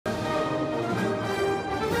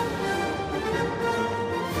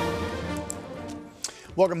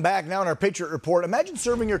Welcome back. Now in our Patriot Report, imagine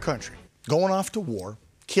serving your country, going off to war,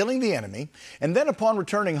 killing the enemy, and then upon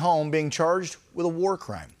returning home being charged with a war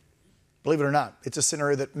crime. Believe it or not, it's a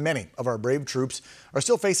scenario that many of our brave troops are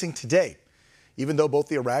still facing today, even though both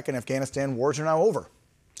the Iraq and Afghanistan wars are now over.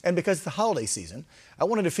 And because it's the holiday season, I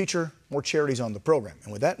wanted to feature more charities on the program.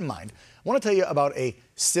 And with that in mind, I want to tell you about a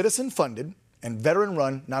citizen-funded and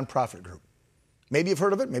veteran-run nonprofit group. Maybe you've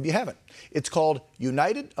heard of it, maybe you haven't. It's called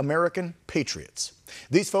United American Patriots.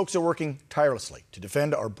 These folks are working tirelessly to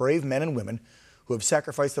defend our brave men and women who have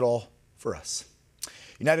sacrificed it all for us.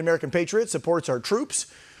 United American Patriots supports our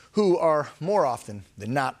troops who are more often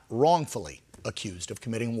than not wrongfully accused of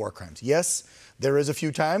committing war crimes. Yes, there is a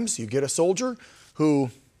few times you get a soldier who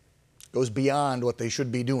goes beyond what they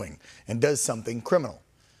should be doing and does something criminal.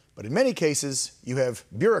 But in many cases, you have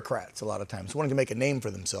bureaucrats a lot of times wanting to make a name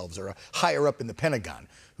for themselves, or a higher up in the Pentagon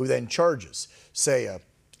who then charges, say, a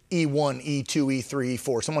E1, E2, E3,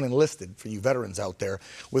 E4, someone enlisted, for you veterans out there,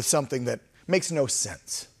 with something that makes no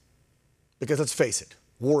sense. Because let's face it,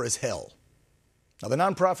 war is hell. Now, the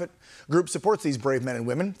nonprofit group supports these brave men and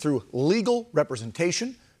women through legal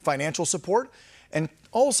representation, financial support, and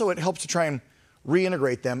also it helps to try and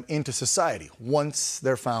reintegrate them into society once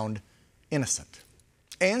they're found innocent.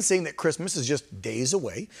 And seeing that Christmas is just days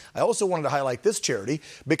away, I also wanted to highlight this charity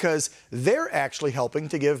because they're actually helping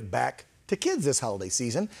to give back to kids this holiday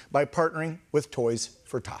season by partnering with Toys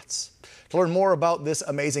for Tots. To learn more about this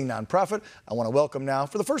amazing nonprofit, I want to welcome now,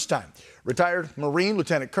 for the first time, retired Marine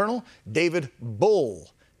Lieutenant Colonel David Bull,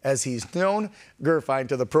 as he's known, Gurfein,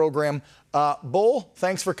 to the program. Bull,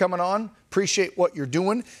 thanks for coming on. Appreciate what you're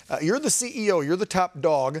doing. You're the CEO, you're the top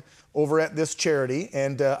dog over at this charity,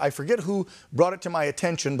 and I forget who brought it to my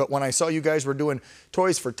attention, but when I saw you guys were doing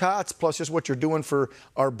Toys for Tots, plus just what you're doing for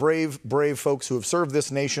our brave folks who have served this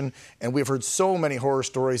nation, and we've heard so many horror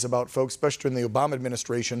stories about folks, especially in the Obama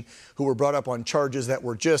administration, who were brought up on charges that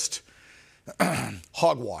were just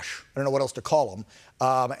hogwash. I don't know what else to call them.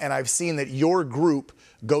 And I've seen that your group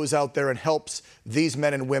goes out there and helps these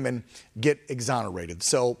men and women get exonerated.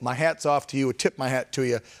 So my hat's off to you. I tip my hat to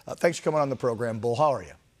you. Thanks for coming on the program, Bull. How are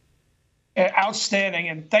you? Outstanding,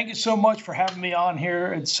 and thank you so much for having me on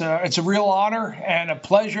here. It's a real honor and a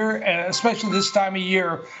pleasure, and especially this time of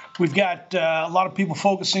year. We've got a lot of people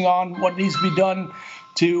focusing on what needs to be done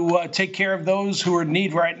to take care of those who are in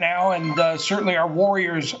need right now, and certainly our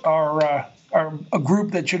warriors are a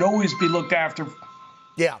group that should always be looked after.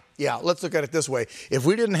 Yeah. Let's look at it this way. If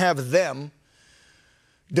we didn't have them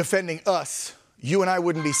defending us, you and I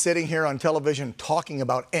wouldn't be sitting here on television talking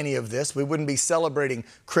about any of this. We wouldn't be celebrating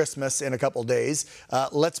Christmas in a couple days.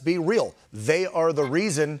 Let's be real. They are the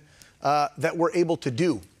reason that we're able to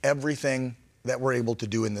do everything that we're able to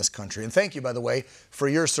do in this country. And thank you, by the way, for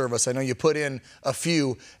your service. I know you put in a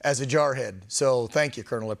few as a jarhead. So thank you,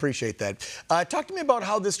 Colonel. I appreciate that. Talk to me about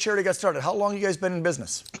how this charity got started. How long have you guys been in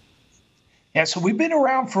business? Yeah, so we've been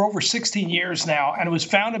around for over 16 years now, and it was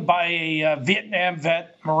founded by a Vietnam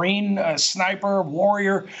vet, Marine, sniper,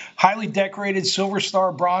 warrior, highly decorated, Silver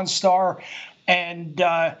Star, Bronze Star. And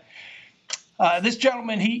this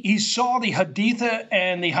gentleman, he saw the Haditha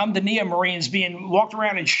and the Hamdaniya Marines being walked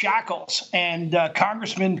around in shackles, and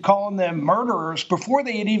congressmen calling them murderers before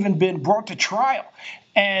they had even been brought to trial.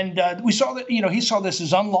 And we saw that, he saw this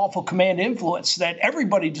as unlawful command influence, that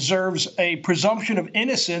everybody deserves a presumption of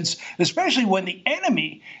innocence, especially when the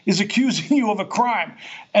enemy is accusing you of a crime.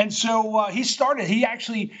 And so he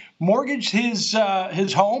actually mortgaged his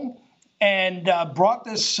home and brought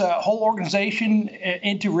this whole organization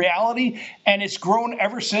into reality, and it's grown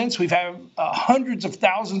ever since. We've had hundreds of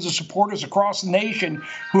thousands of supporters across the nation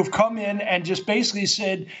who have come in and just basically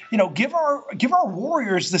said, give our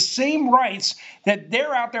warriors the same rights that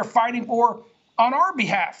they're out there fighting for on our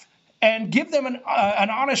behalf, and give them an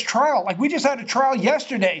honest trial. Like we just had a trial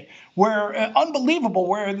yesterday where, unbelievable,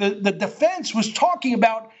 where the defense was talking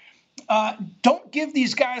about, don't give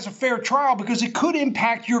these guys a fair trial because it could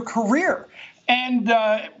impact your career. And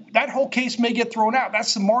that whole case may get thrown out.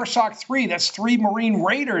 That's the MARSOC 3. That's 3 Marine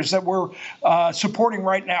Raiders that we're supporting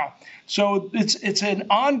right now. So it's an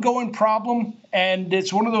ongoing problem, and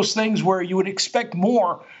it's one of those things where you would expect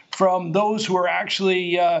more from those who are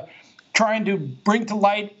actually trying to bring to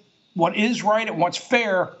light what is right and what's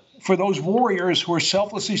fair for those warriors who are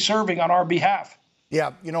selflessly serving on our behalf.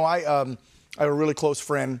 Yeah, I have a really close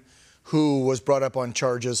friend who was brought up on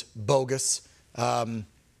charges, bogus.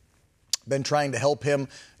 Been trying to help him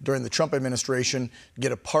during the Trump administration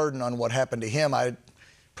get a pardon on what happened to him. I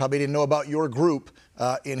probably didn't know about your group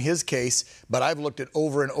in his case, but I've looked at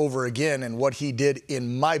over and over again and what he did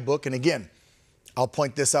in my book. And again, I'll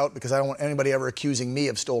point this out because I don't want anybody ever accusing me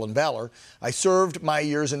of stolen valor. I served my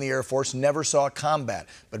years in the Air Force, never saw combat,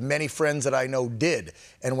 but many friends that I know did.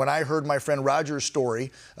 And when I heard my friend Roger's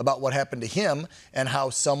story about what happened to him and how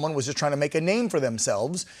someone was just trying to make a name for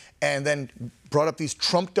themselves and then brought up these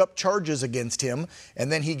trumped up charges against him,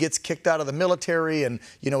 and then he gets kicked out of the military, and,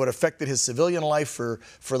 you know, it affected his civilian life for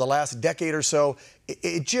the last decade or so,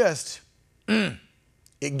 it just,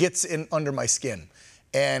 it gets in under my skin.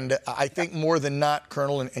 And I think more than not,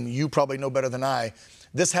 Colonel, and you probably know better than I,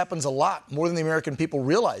 this happens a lot, more than the American people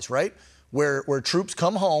realize, right? Where troops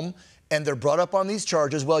come home and they're brought up on these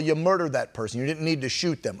charges. Well, you murdered that person. You didn't need to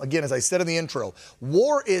shoot them. Again, as I said in the intro,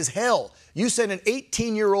 war is hell. You send an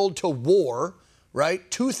 18-year-old to war,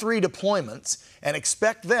 right? 2-3 deployments, and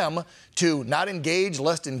expect them to not engage,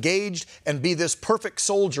 less engaged, and be this perfect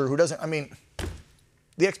soldier who doesn't, I mean,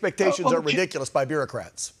 the expectations are ridiculous by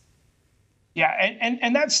bureaucrats. Yeah,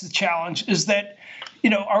 and that's the challenge, is that, you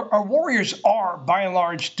know, our warriors are, by and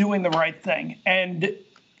large, doing the right thing. And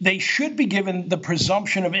they should be given the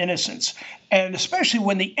presumption of innocence. And especially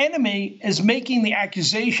when the enemy is making the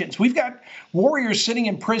accusations. We've got warriors sitting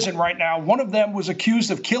in prison right now. One of them was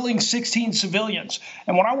accused of killing 16 civilians.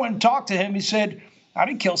 And when I went and talked to him, he said, I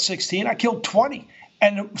didn't kill 16, I killed 20.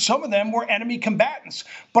 And some of them were enemy combatants.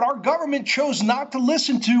 But our government chose not to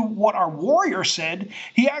listen to what our warrior said.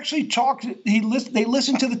 He actually talked, they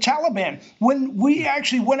listened to the Taliban. When we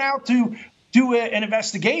actually went out to do an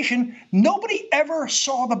investigation, nobody ever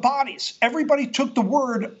saw the bodies. Everybody took the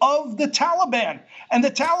word of the Taliban. And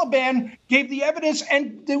the Taliban gave the evidence,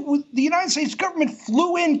 and the United States government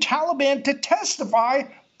flew in Taliban to testify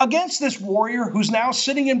against this warrior who's now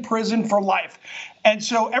sitting in prison for life. And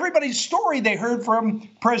so everybody's story they heard from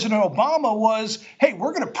President Obama was, hey,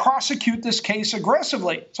 we're going to prosecute this case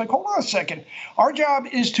aggressively. It's like, hold on a second. Our job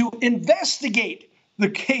is to investigate the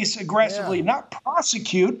case aggressively, not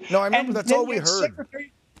prosecute. No, I remember that's all we heard.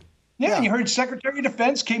 And you heard Secretary of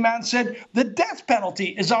Defense came out and said the death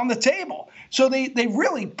penalty is on the table. So they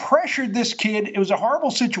really pressured this kid. It was a horrible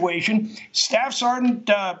situation. Staff Sergeant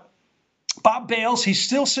Bob Bales, he's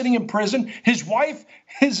still sitting in prison. His wife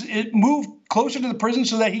has moved closer to the prison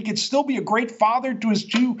so that he could still be a great father to his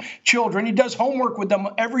 2 children. He does homework with them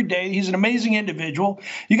every day. He's an amazing individual.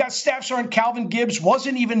 You got Staff Sergeant Calvin Gibbs,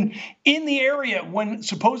 wasn't even in the area when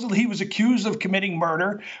supposedly he was accused of committing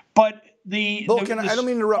murder. But I don't mean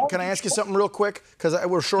to interrupt. Can I ask you something real quick? Because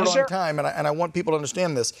we're short on time, and I want people to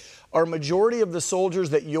understand this. Are majority of the soldiers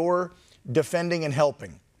that you're defending and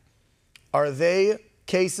helping, are they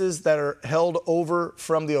cases that are held over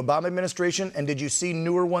from the Obama administration? And did you see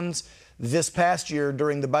newer ones this past year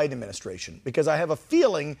during the Biden administration? Because I have a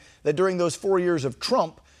feeling that during those 4 years of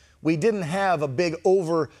Trump, we didn't have a big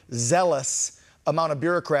overzealous amount of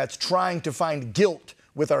bureaucrats trying to find guilt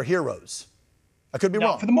with our heroes. I could be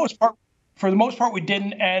wrong. For the most part, we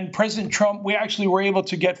didn't. And President Trump, we actually were able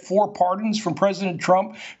to get 4 pardons from President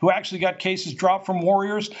Trump, who actually got cases dropped from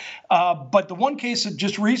warriors. But the one case that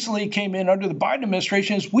just recently came in under the Biden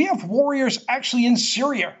administration is we have warriors actually in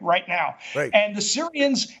Syria right now. Right. And the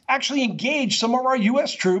Syrians actually engaged some of our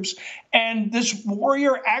U.S. troops. And this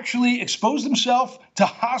warrior actually exposed himself to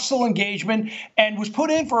hostile engagement and was put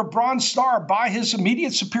in for a Bronze Star by his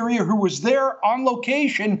immediate superior who was there on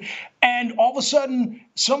location. And all of a sudden,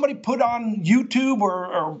 somebody put on YouTube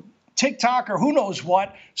or TikTok or who knows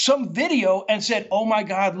what, some video and said, oh my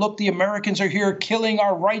God, look, the Americans are here killing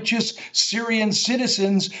our righteous Syrian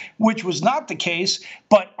citizens, which was not the case.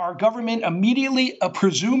 But our government immediately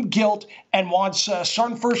presumed guilt and wants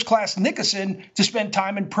Sergeant First Class Nicoson to spend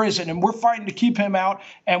time in prison. And we're fighting to keep him out.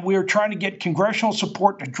 And we're trying to get congressional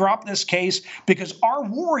support to drop this case because our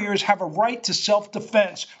warriors have a right to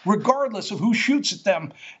self-defense, regardless of who shoots at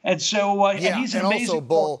them. And so and he's an amazing.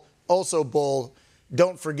 Also, Bull,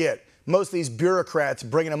 don't forget, most of these bureaucrats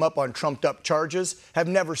bringing them up on trumped up charges have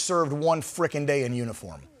never served one frickin' day in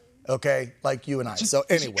uniform, okay, like you and I. So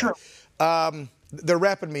anyway, they're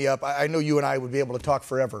wrapping me up. I know you and I would be able to talk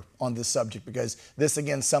forever on this subject because this,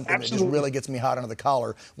 again, something that just really gets me hot under the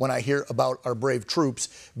collar when I hear about our brave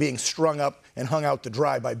troops being strung up and hung out to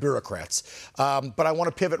dry by bureaucrats. But I want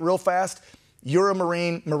to pivot real fast. You're a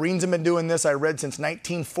Marine. Marines have been doing this, I read, since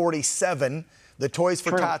 1947, the Toys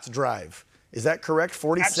for Tots drive. Is that correct?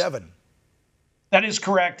 47. That is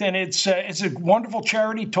correct. And it's a wonderful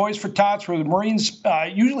charity, Toys for Tots, where the Marines,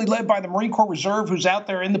 usually led by the Marine Corps Reserve, who's out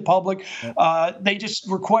there in the public, they just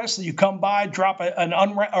request that you come by, drop an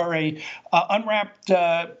unwrapped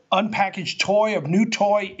unpackaged toy, a new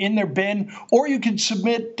toy in their bin, or you can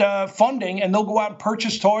submit funding and they'll go out and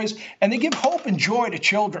purchase toys, and they give hope and joy to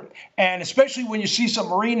children. And especially when you see some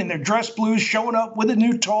Marine in their dress blues showing up with a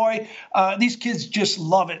new toy, these kids just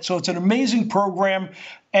love it. So it's an amazing program.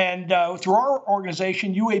 And through our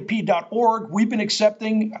organization, UAP.org, we've been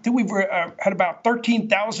accepting, I think we've had about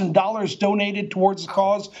 $13,000 donated towards the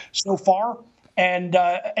cause so far. And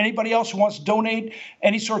anybody else who wants to donate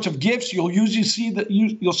any sorts of gifts, you'll usually see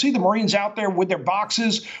you'll see the Marines out there with their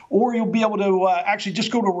boxes, or you'll be able to actually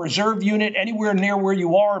just go to a reserve unit anywhere near where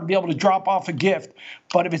you are and be able to drop off a gift.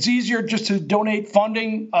 But if it's easier just to donate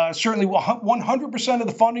funding, certainly 100% of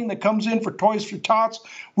the funding that comes in for Toys for Tots,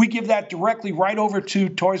 we give that directly right over to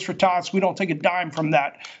Toys for Tots. We don't take a dime from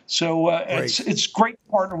that. So it's great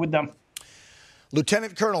to partner with them.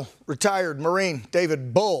 Lieutenant Colonel, retired Marine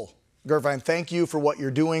David Bull Gurfein, thank you for what you're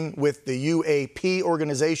doing with the UAP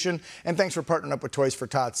organization, and thanks for partnering up with Toys for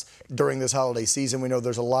Tots during this holiday season. We know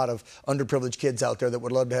there's a lot of underprivileged kids out there that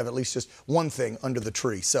would love to have at least just one thing under the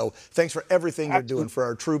tree. So thanks for everything you're doing for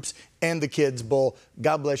our troops and the kids, Bull.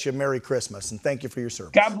 God bless you. Merry Christmas, and thank you for your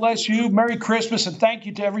service. God bless you. Merry Christmas, and thank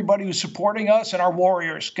you to everybody who's supporting us and our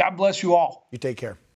warriors. God bless you all. You take care.